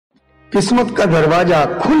किस्मत का दरवाजा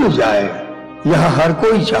खुल जाए यह हर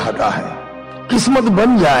कोई चाहता है, किस्मत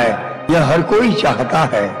बन जाए यह हर कोई चाहता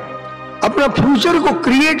है, अपना फ्यूचर को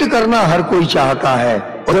क्रिएट करना हर कोई चाहता है।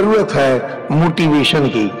 जरूरत है मोटिवेशन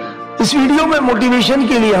की। इस वीडियो में मोटिवेशन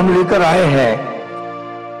के लिए हम लेकर आए हैं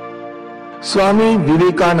स्वामी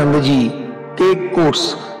विवेकानंद जी के कोट्स।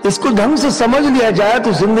 इसको ढंग से समझ लिया जाए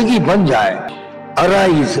तो जिंदगी बन जाए।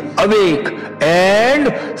 Arise, awake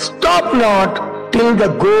and stop not till the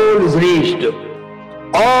goal is reached.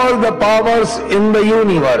 All the powers in the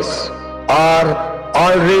universe are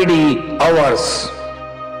already ours.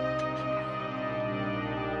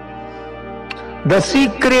 The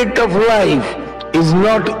secret of life is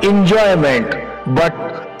not enjoyment but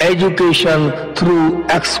education through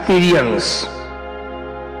experience.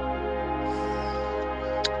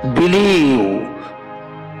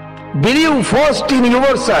 Believe first in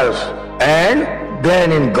yourself and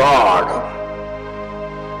then in God.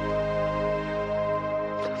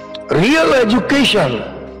 Real education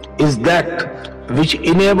is that which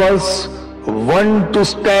enables one to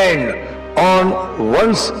stand on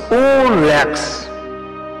one's own legs.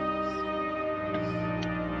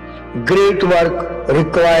 Great work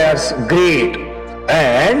requires great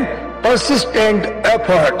and persistent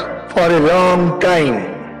effort for a long time.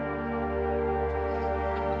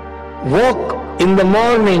 Walk in the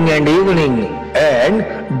morning and evening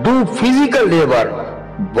and do physical labor.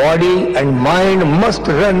 Body and mind must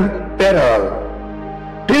run parallel.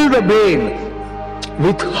 Till the brain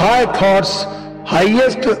with high thoughts,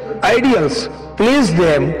 highest ideals, place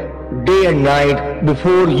them day and night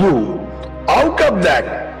before you. Out of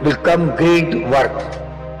that will come great work.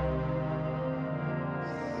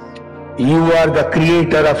 You are the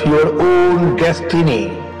creator of your own destiny.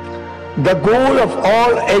 The goal of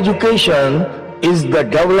all education is the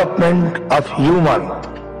development of human.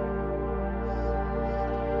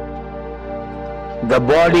 The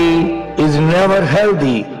body is never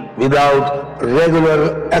healthy without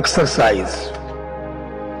regular exercise.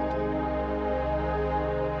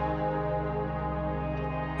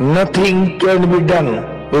 Nothing can be done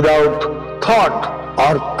without thought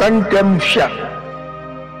or contemplation.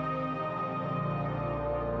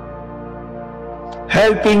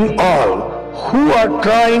 Helping all who are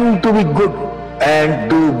trying to be good and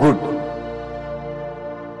do good.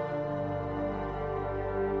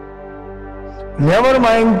 Never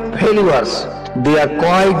mind failures, they are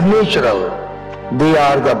quite natural. They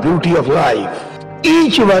are the beauty of life.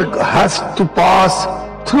 Each work has to pass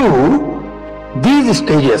through these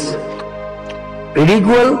stages: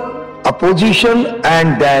 ridicule, opposition,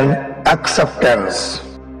 and then acceptance.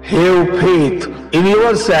 Have faith in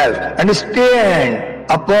yourself and stand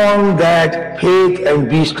upon that faith and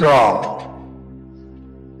be strong.